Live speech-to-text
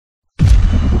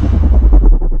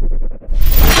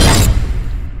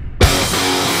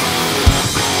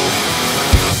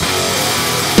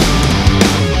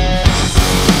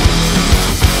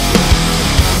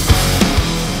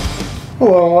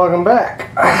welcome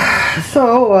back.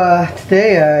 So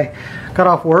today I got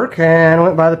off work and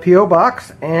went by the P.O.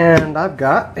 box, and I've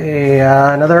got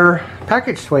another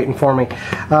package waiting for me.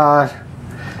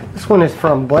 This one is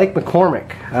from Blake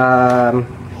McCormick.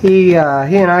 He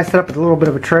and I set up a little bit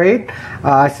of a trade.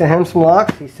 I sent him some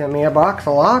locks, he sent me a box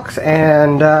of locks,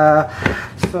 and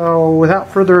so without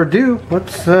further ado,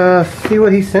 let's see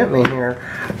what he sent me here.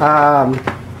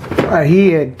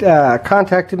 He had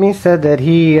contacted me, said that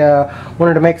he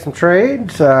wanted to make some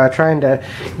trades, trying to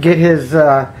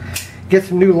get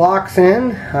some new locks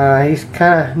in. He's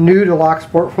kind of new to lock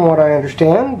sport from what I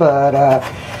understand, but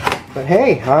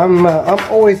hey, I'm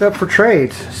always up for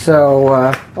trades,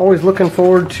 so always looking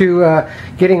forward to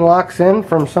getting locks in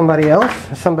from somebody else,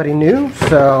 somebody new.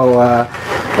 So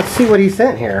let's see what he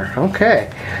sent here. Okay.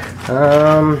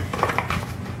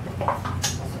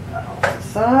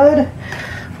 Side.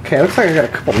 Okay, looks like I got a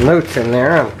couple notes in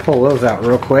there. I'll pull those out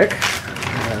real quick.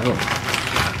 I don't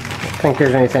think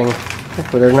there's anything.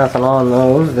 Hopefully there's nothing on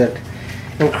those that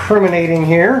incriminating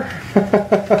here.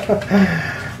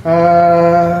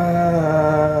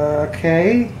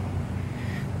 Okay.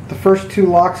 The first two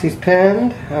locks he's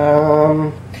pinned.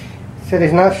 Said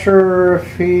he's not sure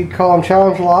if he'd call them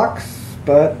challenge locks,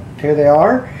 but here they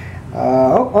are.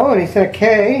 And he sent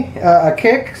a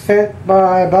kick sent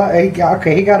by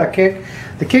okay, he got a kick.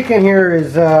 The kick in here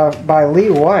is by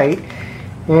Lee White,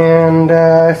 and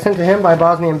sent to him by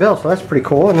Bosnian Bill, so that's pretty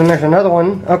cool. And then there's another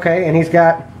one. Okay, and he's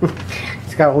got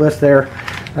a list there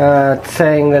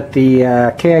saying that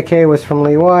the KIK was from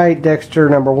Lee White. Dexter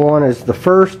number 1 is the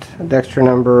first. Dexter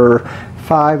number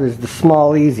 5 is the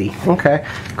small easy. Okay,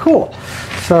 cool.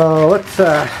 So let's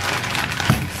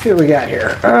see what we got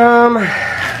here.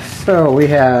 So we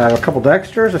have a couple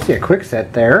Dexters. I see a quick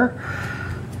set there.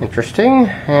 Interesting.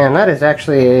 And that is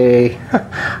actually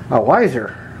a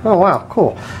Wiser. Oh wow,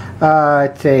 cool.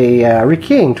 It's a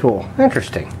rekeying tool.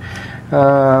 Interesting.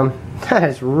 That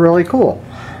is really cool.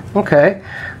 Okay.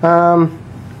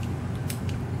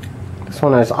 This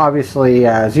one is obviously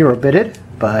 0-bitted,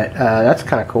 but that's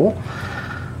kind of cool.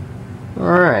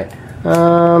 Alright.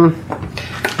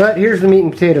 But here's the meat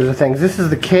and potatoes of things. This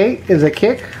is a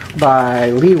kick by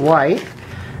Lee White.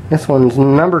 This one's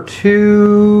number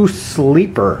 2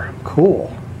 sleeper.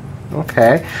 Cool.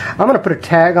 Okay. I'm going to put a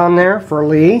tag on there for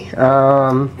Lee.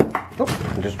 I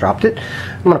just dropped it.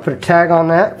 I'm going to put a tag on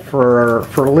that for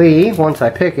Lee once I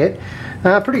pick it.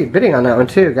 Pretty good bidding on that one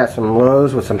too. Got some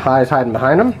lows with some highs hiding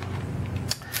behind them.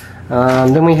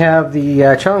 Then we have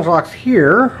the challenge locks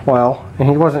here. Well, and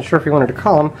he wasn't sure if he wanted to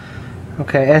call them.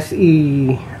 Okay,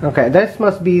 SE. Okay, this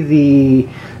must be the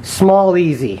small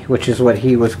easy, which is what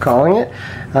he was calling it.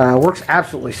 Works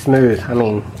absolutely smooth. I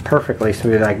mean, perfectly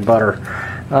smooth like butter.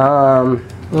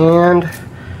 And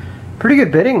pretty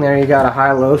good bidding there. You got a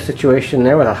high-low situation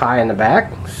there with a high in the back.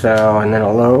 So, and then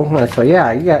a low. So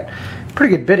yeah, you got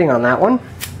pretty good bidding on that one.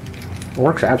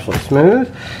 Works absolutely smooth.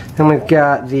 Then we've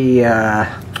got the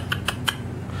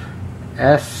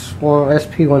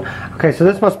SP1. Okay, so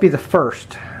this must be the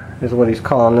first, is what he's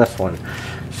calling this one.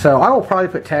 So I will probably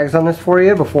put tags on this for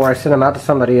you before I send them out to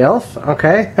somebody else.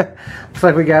 Okay. Looks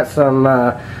like we got some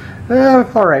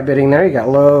alright bidding there. You got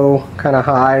low kind of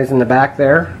highs in the back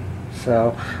there.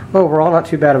 So overall not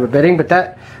too bad of a bidding, but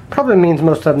that probably means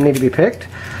most of them need to be picked.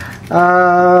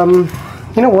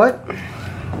 You know what?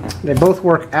 They both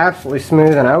work absolutely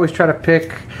smooth, and I always try to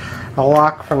pick a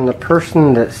lock from the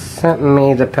person that sent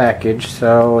me the package,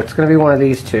 so it's going to be one of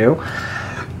these two.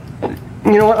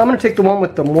 You know what? I'm going to take the one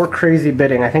with the more crazy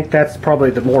bidding. I think that's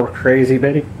probably the more crazy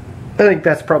bidding. I think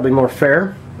that's probably more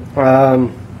fair.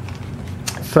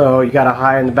 So you got a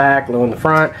high in the back, low in the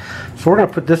front. So we're going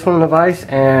to put this one in the vise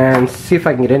and see if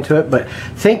I can get into it. But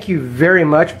thank you very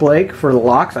much, Blake, for the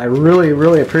locks. I really,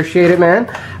 really appreciate it, man.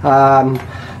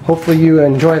 Hopefully you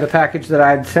enjoy the package that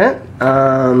I had sent.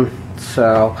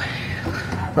 So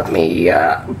let me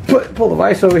pull the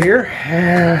vise over here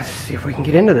and see if we can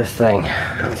get into this thing.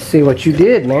 Let's see what you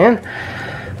did, man.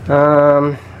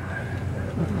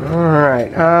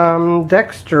 Alright,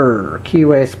 Dexter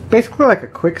keyway is basically like a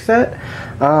quick set,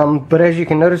 but as you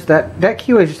can notice that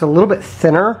keyway is just a little bit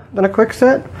thinner than a quick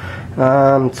set,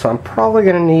 so I'm probably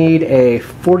going to need a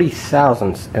 40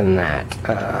 thousandths in that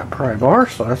pry bar,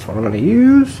 so that's what I'm going to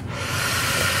use.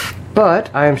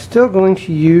 But I am still going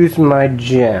to use my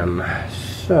gem.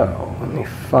 So let me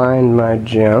find my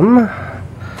gem.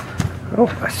 Oh,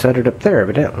 I set it up there,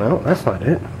 but no, that's not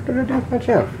it. What did I do with my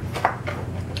gem?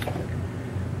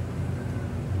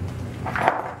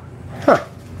 Huh.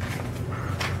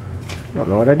 I don't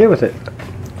know what I did with it.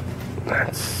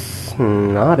 That's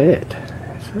not it.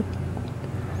 Is it?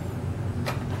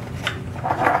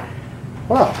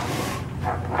 Wow.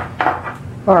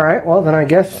 Alright, well then I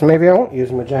guess maybe I won't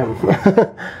use my gem.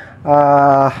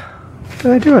 What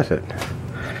did I do with it?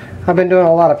 I've been doing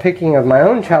a lot of picking of my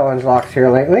own challenge locks here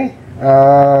lately.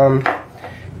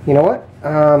 You know what?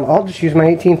 I'll just use my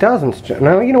 18,000s gem.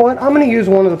 No, you know what? I'm going to use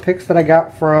one of the picks that I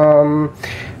got from...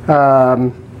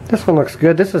 this one looks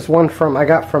good. This is one I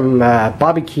got from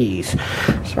Bobby Keys.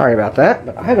 Sorry about that,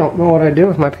 but I don't know what I do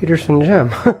with my Peterson gem.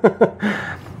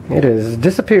 It has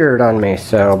disappeared on me.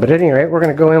 So, but at any rate, we're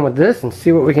going to go in with this and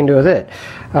see what we can do with it.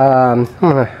 I'm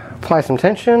going to apply some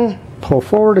tension, pull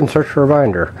forward, and search for a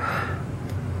binder.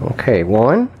 Okay,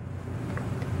 one.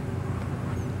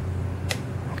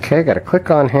 Okay, got to click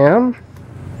on him.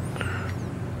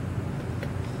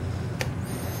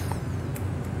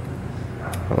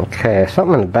 Okay,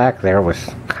 something in the back there was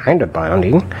kind of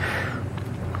bounding.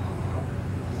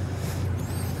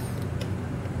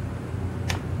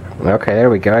 Okay, there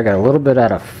we go. I got a little bit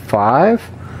out of 5,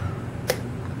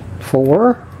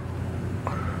 4,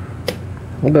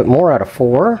 a little bit more out of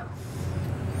 4.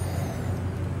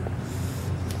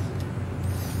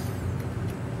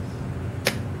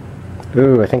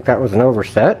 Ooh, I think that was an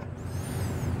overset.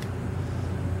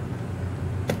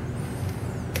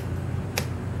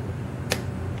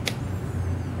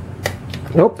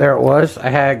 Nope, there it was. I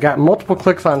had got multiple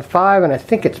clicks on 5, and I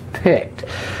think it's picked.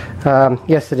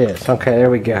 Yes, it is. Okay,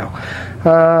 there we go.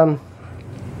 Wow,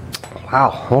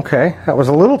 okay. That was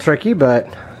a little tricky, but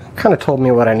kind of told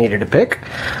me what I needed to pick.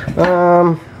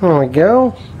 There we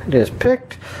go. It is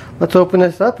picked. Let's open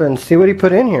this up and see what he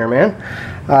put in here, man.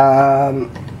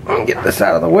 Let me get this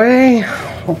out of the way.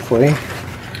 Hopefully.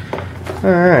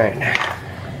 Alright.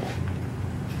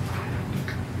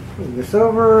 Move this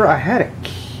over. I had a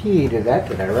key to that.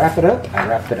 Did I wrap it up? I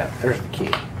wrapped it up. There's the key.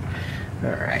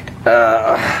 Alright.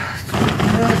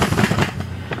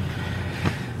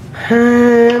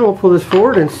 And we'll pull this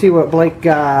forward and see what Blake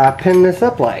pinned this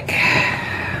up like.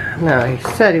 Now, he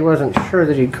said he wasn't sure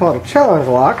that he'd call it a challenge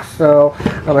lock, so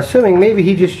I'm assuming maybe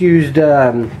he just used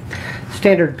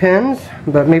standard pins,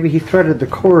 but maybe he threaded the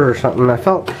cord or something. I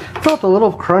felt a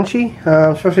little crunchy,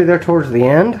 especially there towards the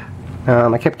end.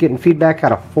 I kept getting feedback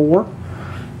out of 4.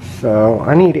 So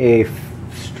I need a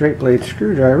straight blade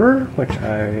screwdriver, which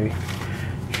I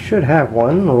should have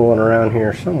one rolling around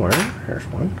here somewhere. Here's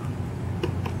one.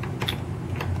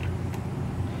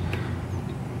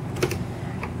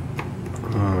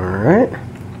 Alright.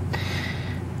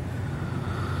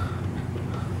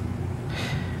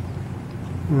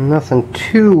 Nothing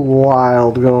too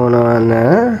wild going on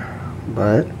there,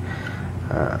 but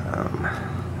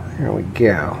here we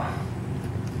go.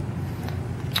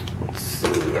 Let's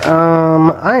see.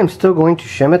 I am still going to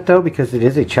shim it though, because it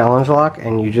is a challenge lock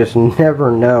and you just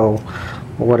never know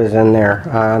what is in there.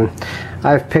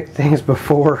 I've picked things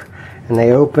before and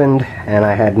they opened and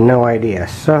I had no idea,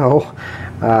 so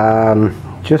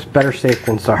just better safe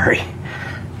than sorry.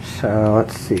 So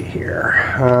let's see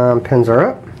here. Pins are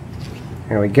up.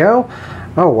 There we go.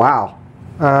 Oh wow,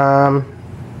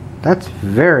 that's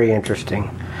very interesting.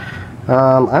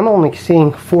 I'm only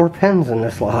seeing 4 pins in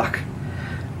this lock.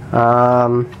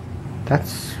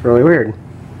 That's really weird.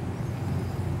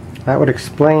 That would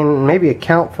explain, maybe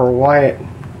account for why it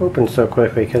opened so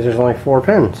quickly, because there's only 4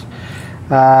 pins.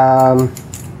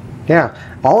 Yeah,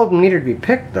 all of them needed to be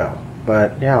picked though,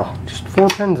 but yeah, just 4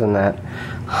 pins in that.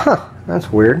 Huh,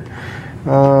 that's weird.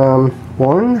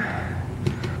 1,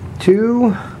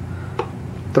 2,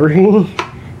 3,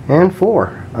 and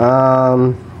 4.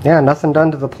 Yeah, nothing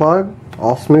done to the plug.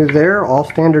 All smooth there. All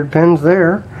standard pins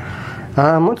there.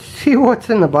 Let's see what's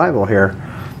in the Bible here.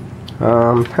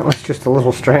 That was just a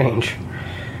little strange.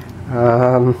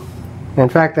 In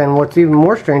fact, then what's even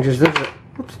more strange is there's a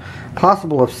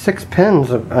possible of 6 pins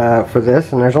for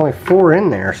this, and there's only 4 in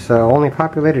there, so only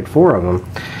populated 4 of them.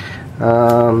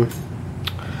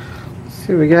 Let's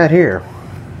see what we got here.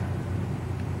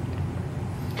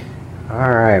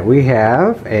 Alright, we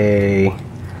have a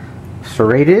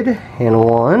serrated in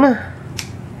one,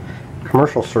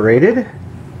 commercial serrated,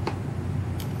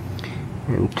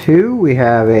 and 2 we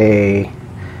have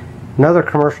another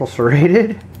commercial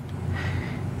serrated,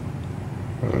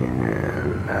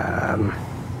 and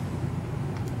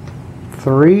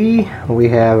 3 we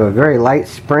have a very light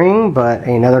spring but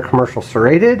another commercial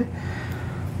serrated.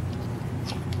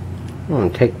 I'm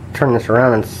going to turn this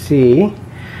around and see if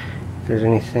there's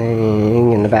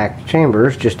anything in the back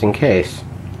chambers, just in case.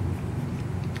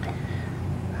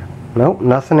 Nope,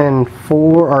 nothing in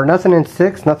 4, or nothing in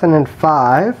 6, nothing in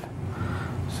 5.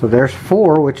 So there's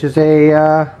 4, which is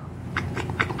another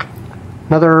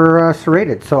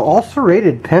serrated. So all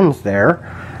serrated pins there.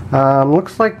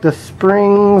 Looks like the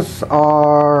springs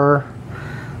are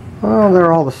Well,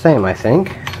 they're all the same, I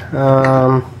think.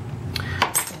 I'm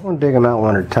going to dig them out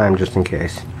one at a time just in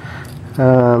case.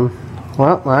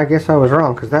 Well, I guess I was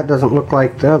wrong because that doesn't look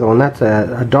like the other one. That's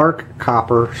a dark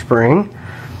copper spring.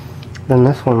 Then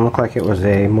this one looked like it was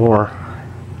a more,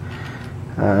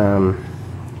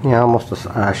 yeah, almost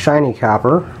a shiny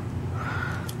copper.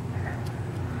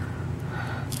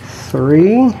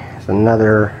 3 is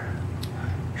another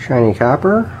shiny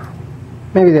copper.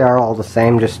 Maybe they are all the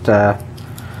same, just, okay,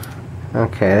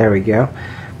 there we go.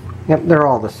 Yep, they're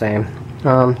all the same.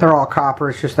 They're all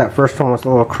copper, it's just that first one was a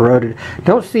little corroded.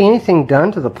 Don't see anything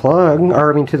done to the plug,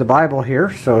 or I mean to the Bible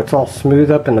here, so it's all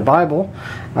smooth up in the Bible.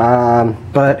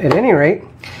 But at any rate,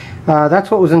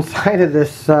 that's what was inside of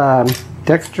this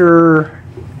Dexter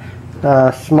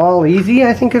Small Easy,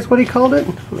 I think is what he called it.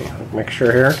 Let me make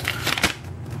sure here.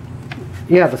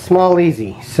 Yeah, the Small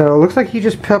Easy. So it looks like he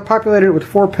just populated it with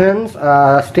 4 pins,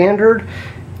 standard,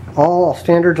 all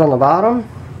standards on the bottom.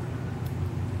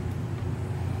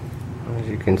 As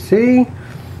you can see,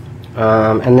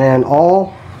 and then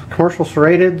all commercial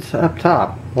serrateds up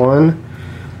top. 1,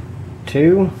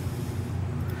 2,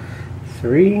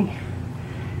 3,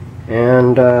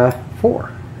 and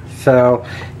 4. So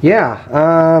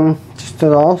yeah, just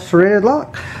an all serrated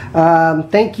lock.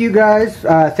 Thank you guys.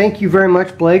 Thank you very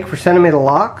much, Blake, for sending me the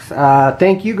locks.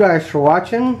 Thank you guys for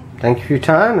watching. Thank you for your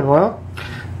time, and well,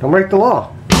 don't break the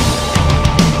law.